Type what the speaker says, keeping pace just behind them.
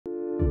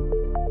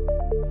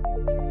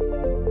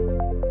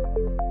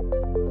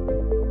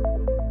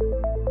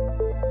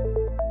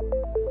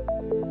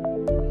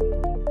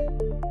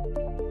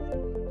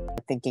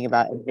thinking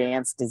about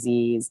advanced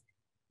disease,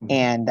 Mhm.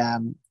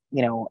 and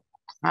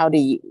how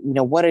do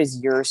what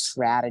is your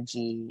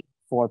strategy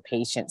for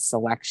patient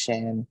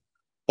selection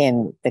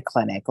in the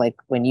clinic? Like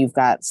when you've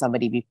got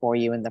somebody before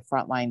you in the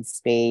frontline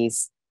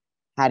space,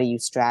 how do you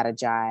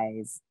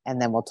strategize?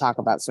 And then we'll talk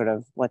about sort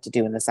of what to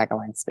do in the second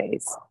line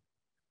space.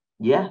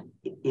 Yeah,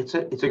 it's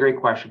a great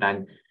question.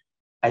 And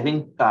I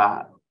think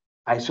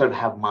I sort of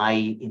have my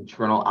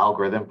internal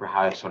algorithm for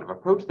how I sort of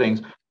approach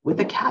things, with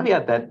the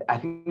caveat that I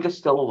think there's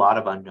still a lot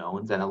of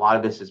unknowns, and a lot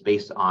of this is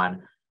based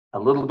on a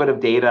little bit of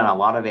data and a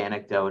lot of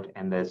anecdote,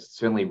 and there's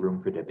certainly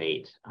room for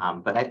debate.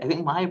 But I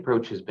think my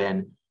approach has been,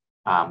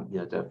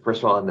 first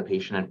of all, in the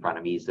patient in front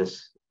of me is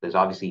this. There's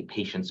obviously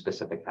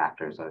patient-specific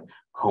factors,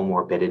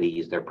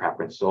 comorbidities, their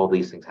preference. So all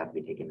these things have to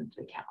be taken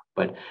into account.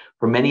 But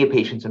for many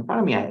patients in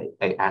front of me,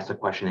 I ask the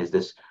question: is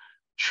this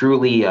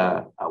truly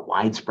a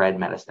widespread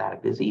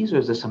metastatic disease, or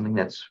is this something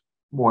that's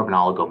more of an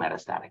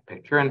oligometastatic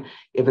picture? And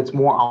if it's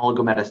more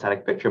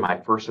oligometastatic picture, my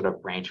first sort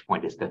of branch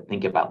point is to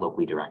think about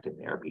locally directed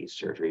therapies,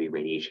 surgery,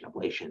 radiation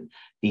ablation,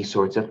 these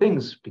sorts of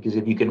things. Because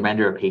if you can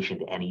render a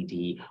patient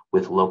NED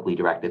with locally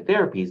directed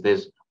therapies,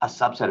 there's a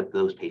subset of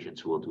those patients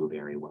who will do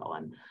very well.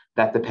 And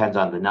that depends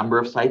on the number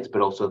of sites,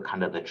 but also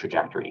kind of the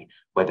trajectory,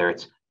 whether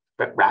it's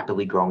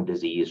rapidly growing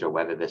disease or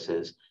whether this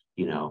is,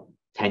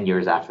 10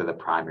 years after the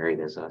primary,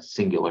 there's a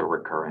singular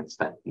recurrence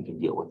that you can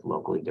deal with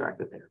locally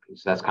directed therapy.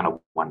 So that's kind of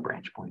one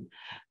branch point.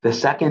 The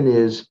second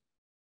is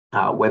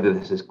whether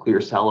this is clear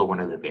cell or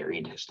one of the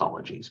variant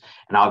histologies.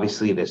 And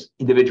obviously there's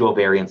individual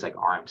variants like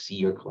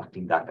RMC or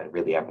collecting duct that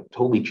really have a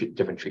totally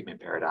different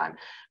treatment paradigm.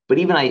 But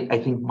even I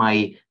think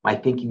my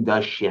thinking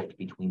does shift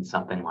between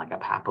something like a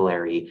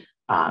papillary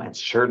and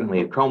certainly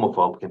a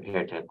chromophobe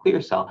compared to a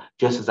clear cell,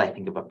 just as I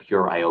think of a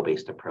pure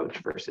IO-based approach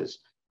versus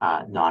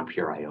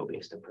non-pure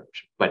IO-based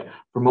approach. But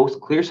for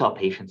most clear cell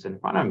patients in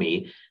front of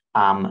me,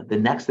 the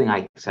next thing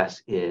I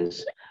assess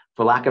is,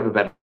 for lack of a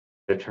better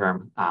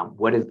term,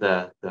 what is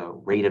the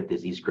rate of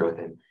disease growth?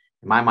 And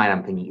in my mind,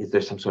 I'm thinking, is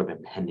there some sort of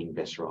impending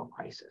visceral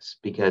crisis?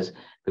 Because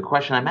the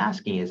question I'm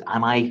asking is,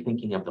 am I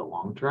thinking of the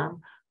long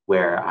term,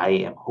 where I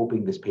am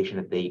hoping this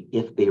patient,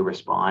 if they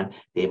respond,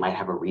 they might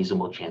have a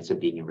reasonable chance of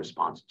being in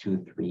response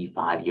 2, 3,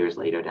 5 years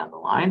later down the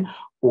line?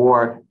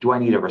 Or do I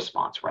need a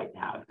response right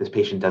now? If this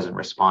patient doesn't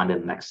respond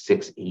in the next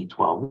 6, 8,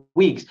 12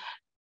 weeks,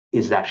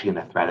 is it actually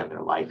going to threaten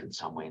their life in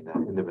some way in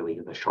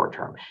the short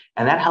term?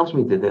 And that helps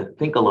me to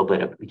think a little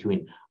bit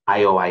between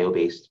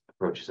IO-based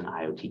approaches and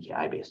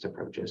IO-TKI-based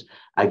approaches.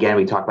 Again,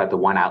 we talk about the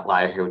one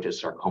outlier here, which is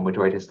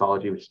sarcomatoid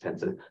histology, which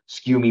tends to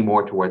skew me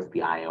more towards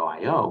the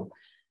IO-IO.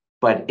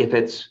 But if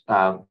it's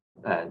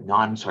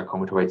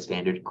non-sarcomatoid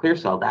standard clear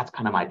cell, that's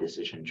kind of my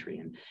decision tree.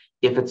 And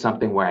if it's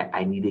something where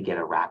I need to get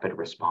a rapid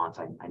response,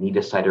 I need to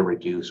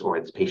cytoreduce, or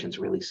this patient's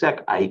really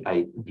sick,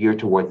 I veer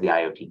towards the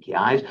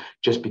IO-TKIs,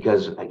 just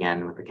because,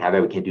 again, with the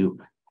caveat, we can do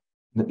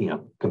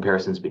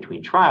comparisons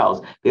between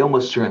trials. They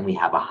almost certainly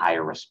have a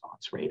higher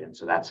response rate. And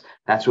so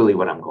that's really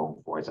what I'm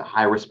going for, is a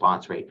high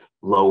response rate,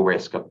 low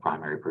risk of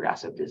primary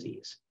progressive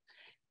disease.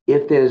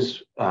 If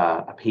there's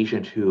a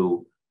patient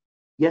who,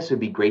 yes,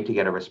 it'd be great to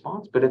get a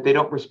response, but if they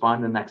don't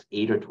respond in the next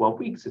 8 or 12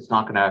 weeks, it's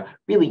not going to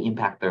really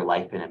impact their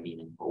life in a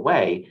meaningful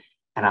way.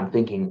 And I'm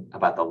thinking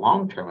about the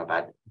long term,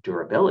 about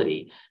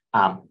durability.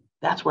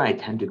 That's where I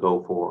tend to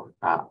go for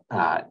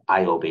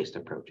IO-based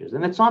approaches.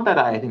 And it's not that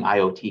I think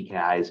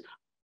IO-TKIs,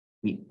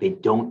 they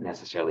don't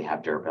necessarily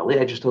have durability.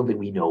 I just don't think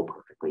we know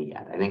perfectly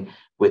yet. I think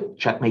with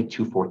Checkmate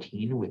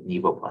 214, with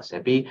Nivo plus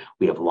Ipi,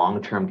 we have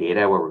long-term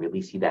data where we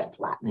really see that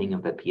flattening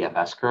of the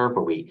PFS curve,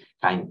 where we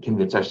kind of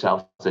convince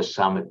ourselves that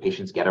if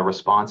patients get a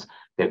response,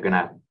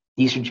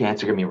 decent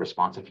chance they're going to be in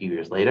response a few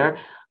years later.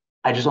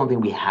 I just don't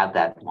think we have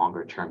that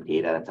longer-term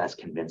data that's as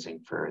convincing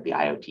for the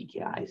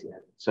IO-TKIs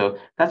yet. So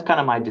that's kind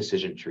of my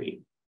decision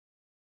tree.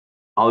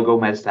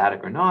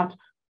 Oligometastatic or not?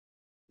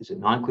 Is it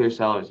non-clear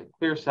cell or is it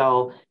clear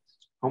cell?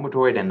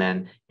 Chromatoid, and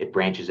then it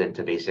branches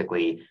into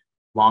basically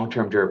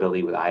long-term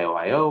durability with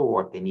IO-IO,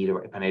 or if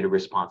I need a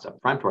response up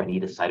front, or I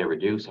need a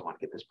cytoreduce, I want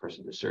to get this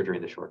person to surgery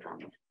in the short term,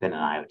 then an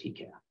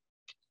IO-TKI.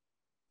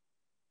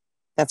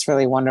 That's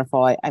really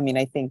wonderful. I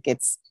think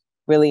it's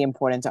really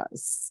important to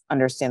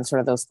understand sort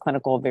of those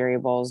clinical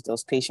variables,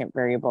 those patient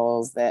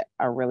variables that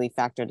are really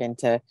factored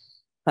into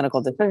clinical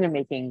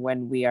decision-making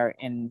when we are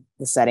in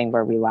the setting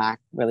where we lack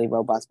really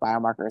robust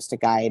biomarkers to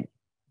guide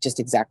just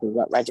exactly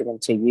what regimen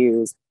to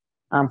use.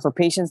 For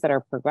patients that are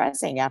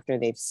progressing after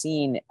they've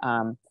seen,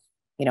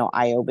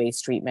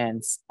 IO-based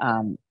treatments,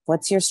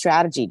 what's your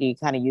strategy? Do you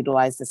kind of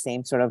utilize the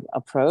same sort of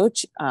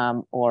approach,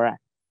 or,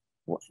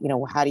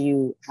 how do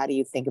you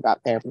think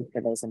about therapy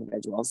for those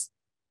individuals?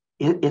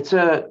 It's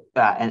an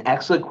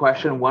excellent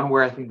question, one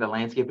where I think the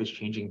landscape is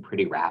changing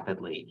pretty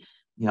rapidly.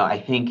 I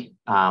think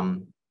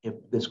if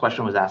this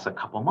question was asked a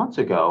couple months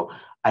ago,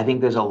 I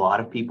think there's a lot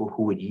of people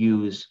who would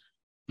use,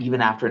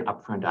 even after an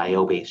upfront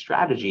IO-based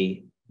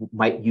strategy,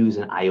 might use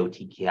an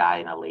IO-TKI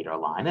in a later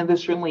line. And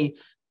there's certainly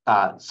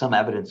some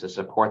evidence to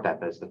support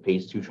that. There's the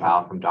phase 2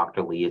 trial from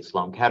Dr. Lee at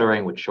Sloan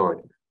Kettering, which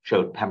showed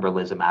showed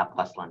pembrolizumab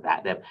plus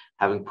lenvatinib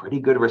having pretty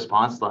good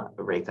response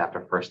rates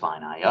after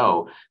first-line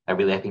IO. That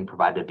really, I think,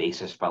 provided a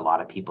basis for a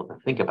lot of people to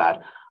think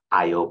about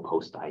IO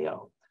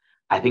post-IO.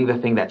 I think the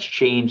thing that's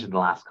changed in the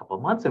last couple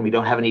of months, and we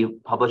don't have any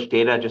published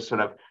data, just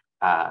sort of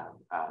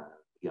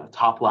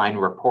top-line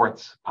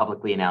reports,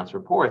 publicly announced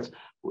reports,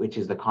 which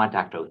is the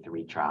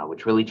CONTACT-03 trial,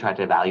 which really tried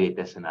to evaluate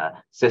this in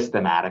a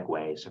systematic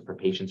way. So for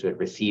patients who had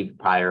received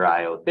prior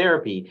IO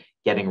therapy,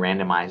 getting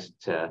randomized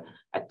to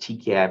a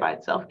TKI by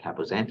itself,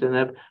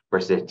 cabozantinib,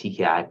 versus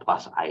TKI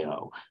plus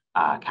IO,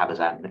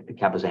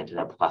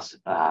 cabozantinib plus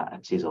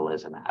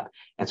atezolizumab.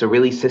 And so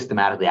really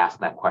systematically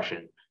asking that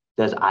question,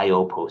 does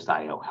IO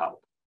post-IO help?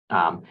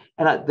 And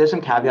there's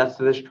some caveats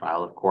to this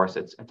trial. Of course,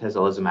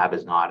 atezolizumab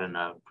is not an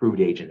approved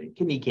agent in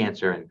kidney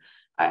cancer, and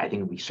I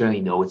think we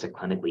certainly know it's a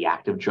clinically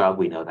active drug.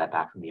 We know that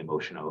back from the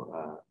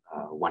Emotional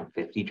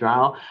 150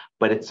 trial,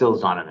 but it still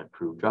is not an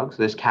approved drug. So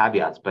there's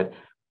caveats, but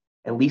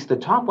at least the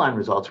top line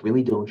results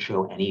really don't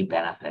show any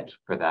benefit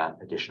for the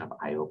addition of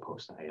IO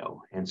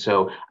post-IO. And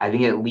so I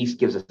think it at least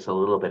gives us a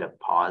little bit of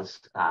pause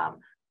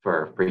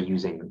for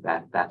using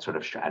that sort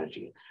of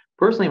strategy.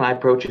 Personally, my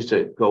approach is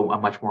to go a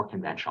much more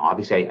conventional.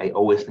 Obviously, I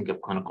always think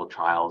of clinical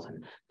trials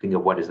and think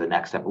of what is the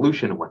next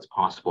evolution of what's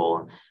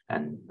possible,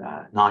 and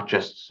not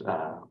just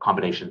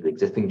combinations of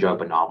existing drug,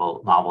 but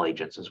novel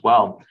agents as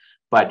well.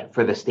 But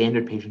for the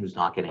standard patient who's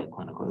not going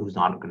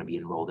to be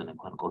enrolled in a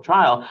clinical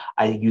trial,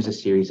 I use a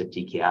series of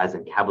TKIs,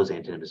 and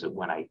cabozantinib is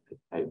one I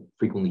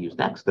frequently use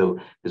next, though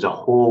there's a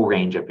whole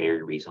range of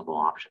very reasonable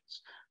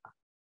options.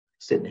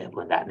 Sunitinib,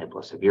 lenvatinib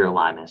plus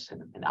everolimus,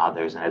 and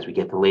others. And as we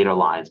get to later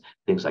lines,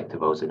 things like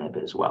tivozanib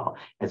as well.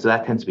 And so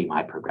that tends to be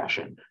my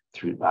progression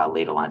through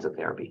later lines of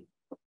therapy.